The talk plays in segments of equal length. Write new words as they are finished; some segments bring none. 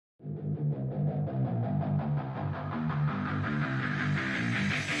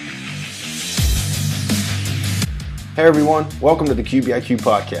Hey everyone, welcome to the QBIQ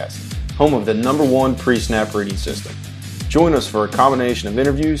podcast, home of the #1 pre-snap reading system. Join us for a combination of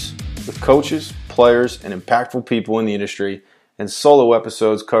interviews with coaches, players, and impactful people in the industry, and solo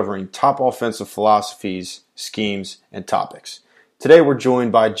episodes covering top offensive philosophies, schemes, and topics. Today we're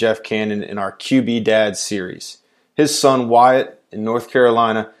joined by Jeff Cannon in our QB Dad series. His son Wyatt in North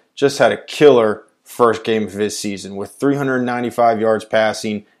Carolina just had a killer first game of his season with 395 yards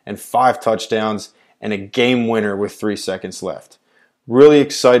passing and 5 touchdowns and a game winner with 3 seconds left. Really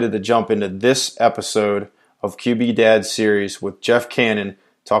excited to jump into this episode of QB Dad series with Jeff Cannon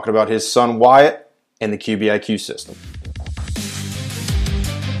talking about his son Wyatt and the QBIQ system.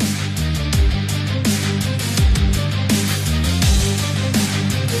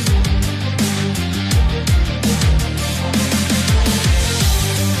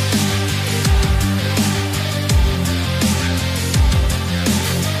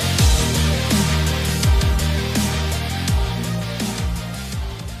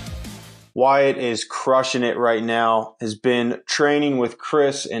 Wyatt is crushing it right now, has been training with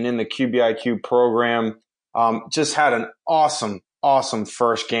Chris and in the QBIQ program. Just had an awesome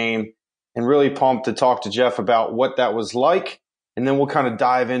first game and really pumped to talk to Jeff about what that was like. And then we'll kind of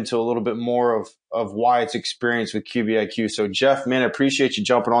dive into a little bit more of Wyatt's experience with QBIQ. So Jeff, man, I appreciate you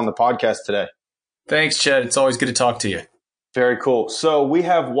jumping on the podcast today. Thanks, Chad. It's always good to talk to you. Very cool. So we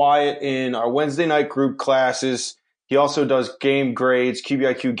have Wyatt in our Wednesday night group classes. He also does game grades,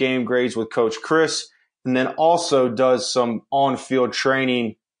 QBIQ game grades with Coach Chris, and then also does some on-field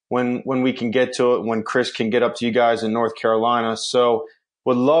training when we can get to it, when Chris can get up to you guys in North Carolina. So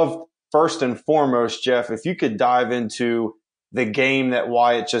would love, first and foremost, Jeff, if you could dive into the game that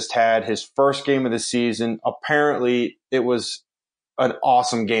Wyatt just had, his first game of the season. Apparently, it was an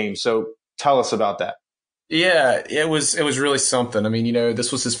awesome game. So tell us about that. Yeah, it was really something. I mean,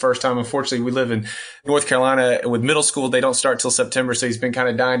 this was his first time. Unfortunately, we live in North Carolina with middle school. They don't start till September. So he's been kind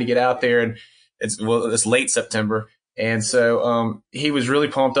of dying to get out there, and it's late September. And so, he was really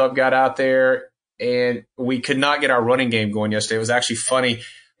pumped up, got out there, and we could not get our running game going yesterday. It was actually funny. Like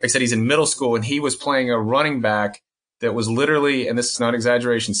I said, he's in middle school and he was playing a running back that was literally, and this is not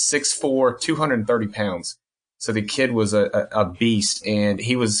exaggeration, 6'4", 230 pounds. So the kid was a beast, and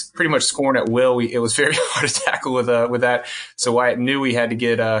he was pretty much scoring at will. It was very hard to tackle with that. So Wyatt knew we had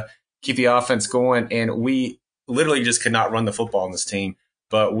to keep the offense going, and we literally just could not run the football on this team.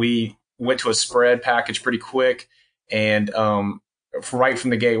 But we went to a spread package pretty quick, and right from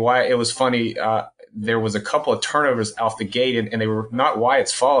the gate, Wyatt, it was funny. There was a couple of turnovers off the gate, and they were not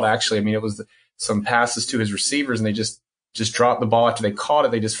Wyatt's fault, actually. I mean, it was some passes to his receivers, and they just dropped the ball after they caught it.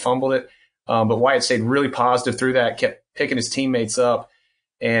 They just fumbled it. But Wyatt stayed really positive through that, kept picking his teammates up,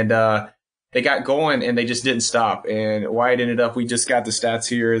 and they got going, and they just didn't stop. And Wyatt ended up, we just got the stats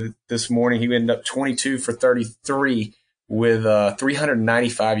here this morning, he ended up 22 for 33 with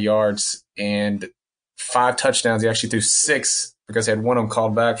 395 yards and 5 touchdowns. He actually threw 6 because he had one of them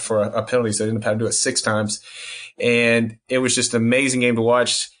called back for a penalty, so he ended up having to do it 6 times. And it was just an amazing game to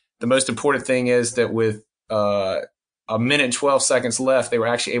watch. The most important thing is that with a minute and 12 seconds left, they were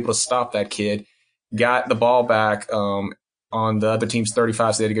actually able to stop that kid, got the ball back on the other team's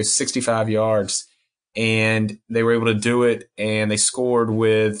 35, so they had to go 65 yards, and they were able to do it, and they scored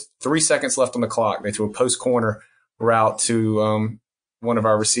with 3 seconds left on the clock. They threw a post-corner route to one of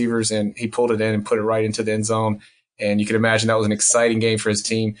our receivers, and he pulled it in and put it right into the end zone, and you can imagine that was an exciting game for his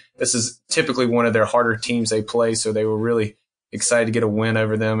team. This is typically one of their harder teams they play, so they were really excited to get a win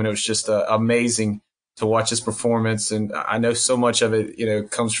over them, and it was just amazing to watch his performance. And I know so much of it,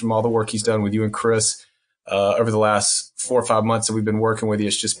 comes from all the work he's done with you and Chris over the last 4 or 5 months that we've been working with you.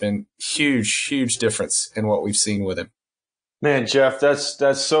 It's just been huge difference in what we've seen with him. Man, Jeff,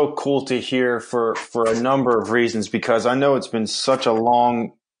 that's so cool to hear for a number of reasons, because I know it's been such a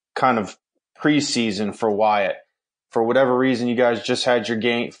long kind of preseason for Wyatt. For whatever reason, you guys just had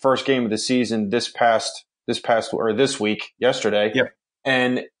your first game of the season this week, yesterday. Yep.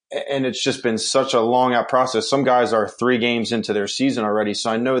 And it's just been such a long out process. Some guys are 3 games into their season already. So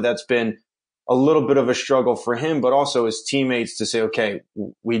I know that's been a little bit of a struggle for him, but also his teammates to say, okay,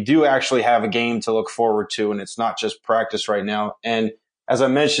 we do actually have a game to look forward to, and it's not just practice right now. And as I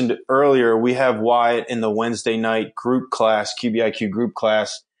mentioned earlier, we have Wyatt in the Wednesday night group class, QBIQ group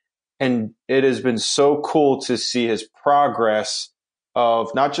class. And it has been so cool to see his progress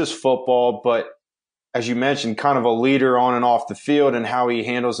of not just football, but as you mentioned, kind of a leader on and off the field, and how he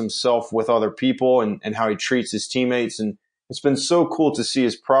handles himself with other people and how he treats his teammates. And it's been so cool to see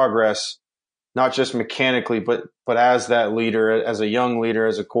his progress, not just mechanically, but as that leader, as a young leader,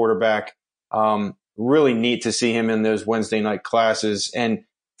 as a quarterback. Really neat to see him in those Wednesday night classes. And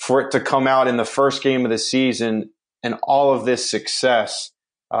for it to come out in the first game of the season and all of this success,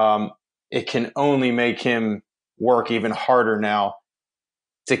 it can only make him work even harder now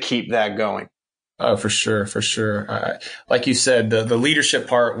to keep that going. Oh, for sure, for sure. Like you said, the leadership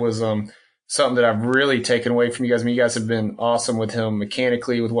part was something that I've really taken away from you guys. I mean, you guys have been awesome with him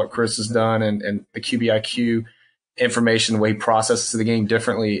mechanically, with what Chris has done, and the QBIQ information, the way he processes the game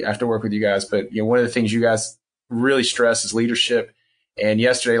differently after work with you guys. But one of the things you guys really stress is leadership. And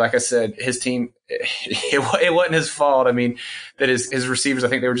yesterday, like I said, his team, it wasn't his fault. I mean, that his receivers, I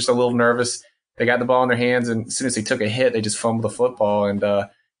think they were just a little nervous. They got the ball in their hands, and as soon as they took a hit, they just fumbled the football. And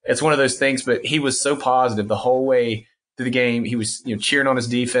it's one of those things. But he was so positive the whole way through the game. He was cheering on his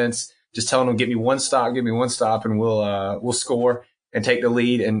defense, just telling them, "Give me one stop, and we'll score and take the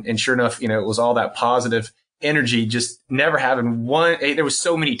lead." And sure enough, it was all that positive energy. Just never having one. There was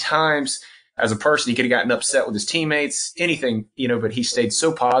so many times as a person he could have gotten upset with his teammates, anything, but he stayed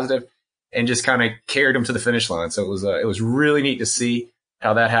so positive and just kind of carried him to the finish line. So it was really neat to see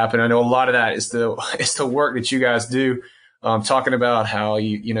how that happened. I know a lot of that is the work that you guys do. Talking about how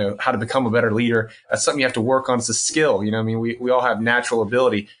how to become a better leader. That's something you have to work on. It's a skill. I mean, we all have natural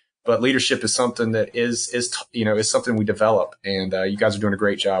ability, but leadership is something that is something we develop. And you guys are doing a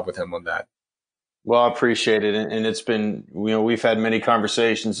great job with him on that. Well, I appreciate it. And it's been, we've had many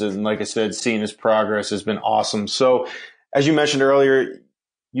conversations, and like I said, seeing his progress has been awesome. So as you mentioned earlier,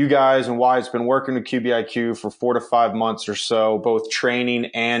 you guys and Wyatt's been working with QBIQ for 4 to 5 months or so, both training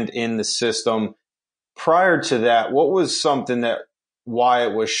and in the system. Prior to that, what was something that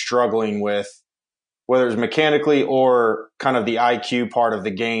Wyatt was struggling with, whether it was mechanically or kind of the IQ part of the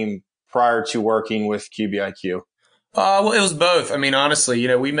game prior to working with QBIQ? Well, it was both. I mean,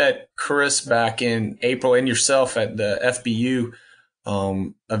 honestly, we met Chris back in April and yourself at the FBU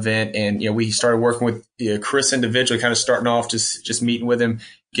event, and we started working with Chris individually, kind of starting off just meeting with him,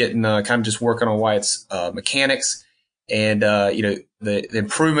 getting kind of just working on Wyatt's mechanics, and the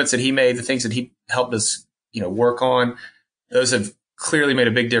improvements that he made, the things that he helped us work on. Those have clearly made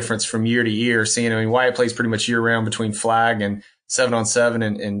a big difference from year to year. Wyatt plays pretty much year round between flag and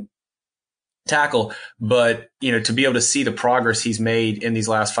 7-on-7 and tackle, but to be able to see the progress he's made in these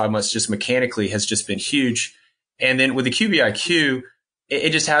last 5 months just mechanically has just been huge. And then with the QBIQ,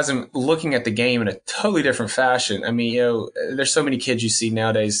 it just has him looking at the game in a totally different fashion. I mean, there's so many kids you see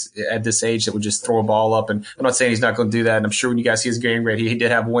nowadays at this age that would just throw a ball up, and I'm not saying he's not going to do that. And I'm sure when you guys see his game grade, he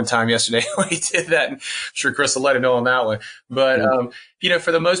did have one time yesterday when he did that, and I'm sure Chris will let him know on that one. But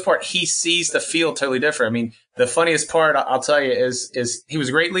for the most part, he sees the field totally different. I mean, the funniest part I'll tell you is he was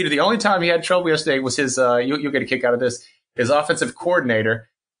a great leader. The only time he had trouble yesterday was his. You'll get a kick out of this. His offensive coordinator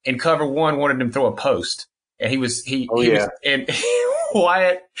in cover one wanted him to throw a post, and he was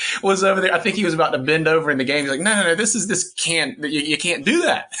Wyatt was over there. I think he was about to bend over in the game. He's like, no, you can't do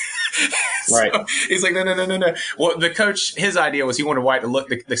that. Right. So he's like, no. Well, the coach, his idea was he wanted Wyatt to look,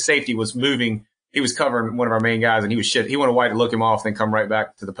 the safety was moving. He was covering one of our main guys, and he wanted Wyatt to look him off and then come right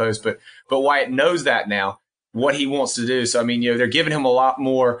back to the post. But Wyatt knows that now, what he wants to do. So, I mean, they're giving him a lot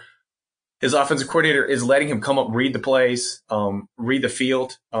more. His offensive coordinator is letting him come up, read the plays, read the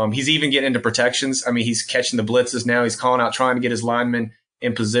field. He's even getting into protections. I mean, he's catching the blitzes now. He's calling out, trying to get his linemen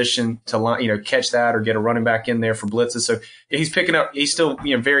in position to catch that or get a running back in there for blitzes. So he's picking up. He's still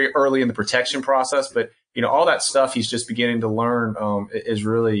very early in the protection process, but all that stuff he's just beginning to learn is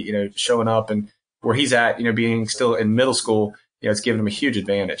really showing up. And where he's at, being still in middle school, it's giving him a huge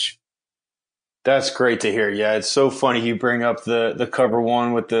advantage. That's great to hear. Yeah, it's so funny you bring up the cover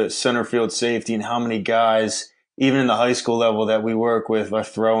one with the center field safety and how many guys, even in the high school level that we work with, are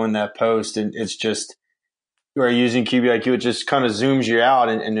throwing that post. And it's just, you are using QBIQ, it just kind of zooms you out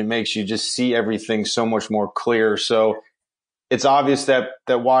and it makes you just see everything so much more clear. So it's obvious that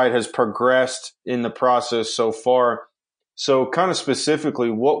Wyatt has progressed in the process so far. So kind of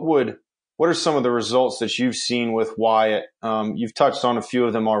specifically, what are some of the results that you've seen with Wyatt? You've touched on a few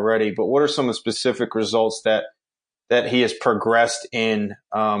of them already, but what are some of the specific results that he has progressed in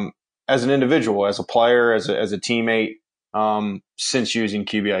as an individual, as a player, as a teammate, since using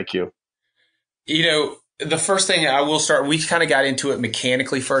QBIQ? The first thing I will start, we kind of got into it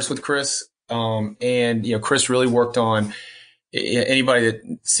mechanically first with Chris. And Chris really worked on anybody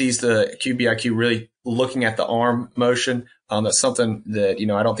that sees the QBIQ really looking at the arm motion. That's something that,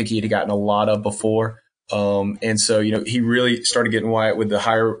 I don't think he had gotten a lot of before. And so, he really started getting Wyatt with the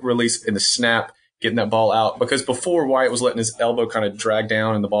higher release in the snap, getting that ball out, because before Wyatt was letting his elbow kind of drag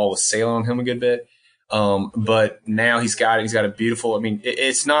down and the ball was sailing on him a good bit. But now he's got it. He's got a beautiful,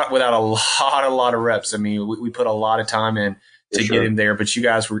 it's not without a lot of reps. I mean, we put a lot of time in to get him there, but you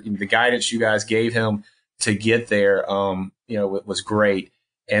guys the guidance you guys gave him to get there, was great.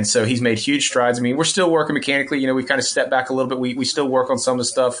 And so he's made huge strides. I mean, we're still working mechanically. You know, we've kind of stepped back a little bit. We still work on some of the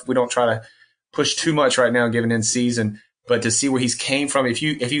stuff. We don't try to push too much right now, given in season. But to see where he's came from, if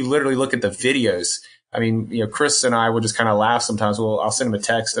you literally look at the videos, I mean, you know, Chris and I will just kind of laugh sometimes. I'll send him a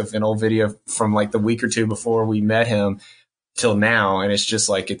text of an old video from like the week or two before we met him till now. And it's just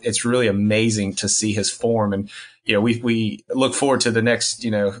like, it's really amazing to see his form. And, you know, we look forward to the next, you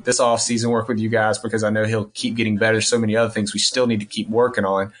know, this off season work with you guys, because I know he'll keep getting better. There's so many other things we still need to keep working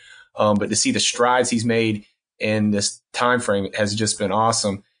on. But to see the strides he's made in this time frame has just been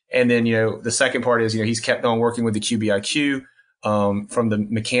awesome. And then, you know, the second part is, you know, he's kept on working with the QBIQ from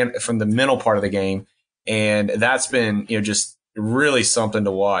the mental part of the game. And that's been, you know, just really something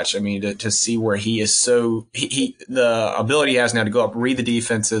to watch. I mean, to see where he is the ability he has now to go up, read the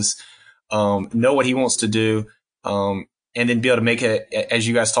defenses, know what he wants to do, and then be able to make it, as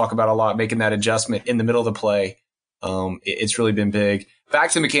you guys talk about a lot, making that adjustment in the middle of the play. It's really been big.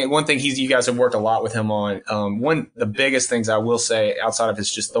 Back to mechanic, one thing you guys have worked a lot with him on. The biggest things I will say outside of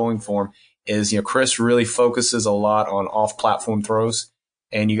his just throwing form is, you know, Chris really focuses a lot on off-platform throws,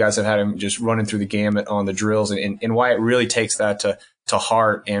 and you guys have had him just running through the gamut on the drills, and Wyatt really takes that to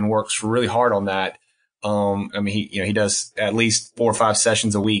heart and works really hard on that. I mean, he does at least 4 or 5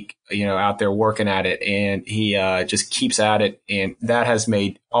 sessions a week, you know, out there working at it, and he just keeps at it. And that has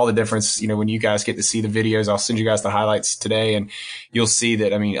made all the difference. You know, when you guys get to see the videos, I'll send you guys the highlights today, and you'll see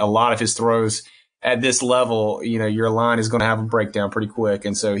that, I mean, a lot of his throws at this level, you know, your line is going to have a breakdown pretty quick.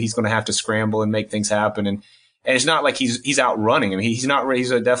 And so he's going to have to scramble and make things happen. And it's not like he's out running. I mean, he's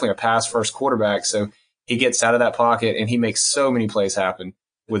definitely a pass first quarterback. So he gets out of that pocket and he makes so many plays happen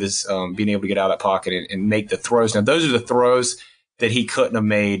with his being able to get out of that pocket and make the throws. Now, those are the throws that he couldn't have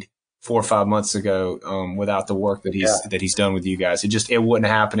made 4 or 5 months ago without the work that he's done with you guys. It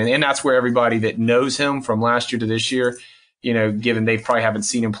wouldn't happen. And that's where everybody that knows him from last year to this year, you know, given they probably haven't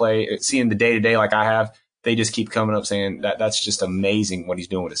seen him the day-to-day like I have, they just keep coming up saying that's just amazing what he's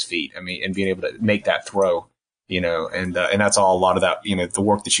doing with his feet. I mean, and being able to make that throw, you know, and that's all a lot of that, you know, the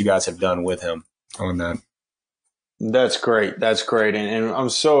work that you guys have done with him on that. That's great. That's great. And I'm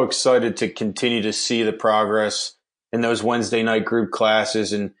so excited to continue to see the progress in those Wednesday night group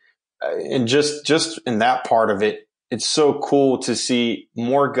classes. And just in that part of it, it's so cool to see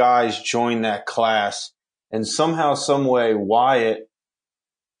more guys join that class. And somehow, some way, Wyatt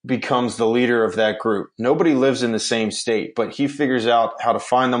becomes the leader of that group. Nobody lives in the same state, but he figures out how to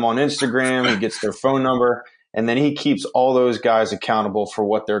find them on Instagram. He gets their phone number. And then he keeps all those guys accountable for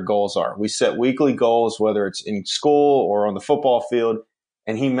what their goals are. We set weekly goals, whether it's in school or on the football field.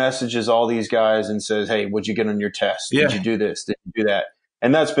 And he messages all these guys and says, hey, what'd you get on your test? Yeah. Did you do this? Did you do that?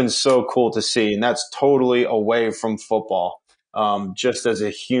 And that's been so cool to see. And that's totally away from football, just as a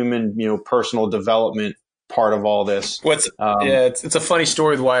human, you know, personal development part of all this. It's a funny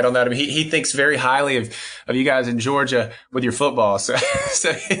story with Wyatt on that. I mean, he thinks very highly of you guys in Georgia with your football. So I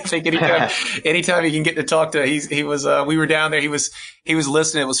think anytime he can get to talk to, we were down there. He was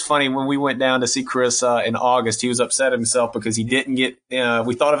listening. It was funny when we went down to see Chris in August. He was upset at himself because he didn't get.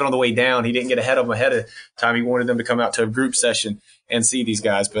 We thought of it on the way down. He didn't get ahead of time. He wanted them to come out to a group session and see these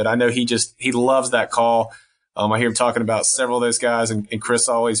guys. But I know he loves that call. I hear him talking about several of those guys, and Chris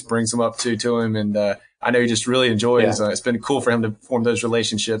always brings them up to him. And I know he just really enjoys. It's been cool for him to form those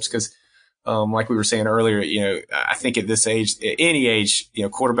relationships because, like we were saying earlier, you know, I think at this age, any age, you know,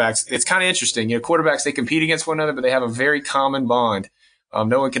 quarterbacks, it's kind of interesting. You know, quarterbacks, they compete against one another, but they have a very common bond.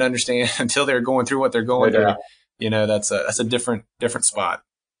 No one can understand until they're going through what they're going through. You know, that's a different spot.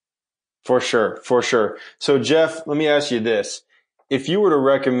 For sure. So, Jeff, let me ask you this. If you were to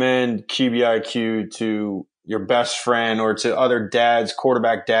recommend QBIQ to your best friend or to other dads,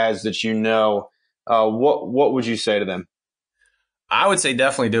 quarterback dads that you know, what would you say to them? I would say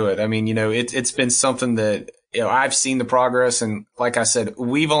definitely do it. I mean, you know, it's been something that, you know, I've seen the progress. And like I said,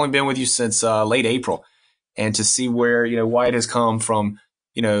 we've only been with you since late April. And to see where, you know, Wyatt has come from,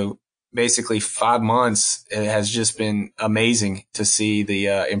 you know, basically 5 months, it has just been amazing to see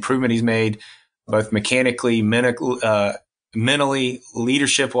the improvement he's made, both mechanically, mentally,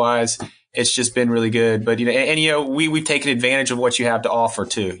 leadership wise. It's just been really good. But, you know, and you know, we've taken advantage of what you have to offer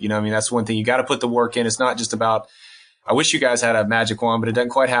too. You know, I mean, that's one thing. You got to put the work in. It's not just about, I wish you guys had a magic wand, but it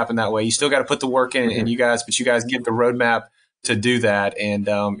doesn't quite happen that way. You still got to put the work in, and you guys give the roadmap to do that. And,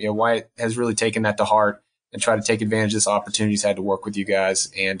 you know, Wyatt has really taken that to heart and tried to take advantage of this opportunity he's had to work with you guys.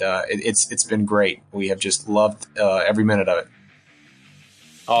 And, it's been great. We have just loved, every minute of it.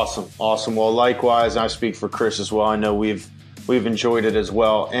 Awesome. Well, likewise, I speak for Chris as well. I know we've enjoyed it as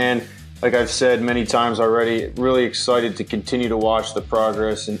well. And, like I've said many times already, really excited to continue to watch the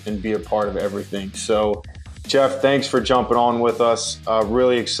progress and be a part of everything. So Jeff, thanks for jumping on with us.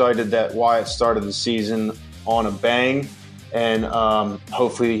 Really excited that Wyatt started the season on a bang, and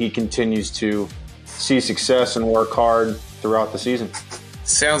hopefully he continues to see success and work hard throughout the season.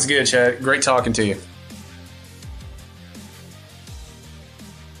 Sounds good, Chad. Great talking to you.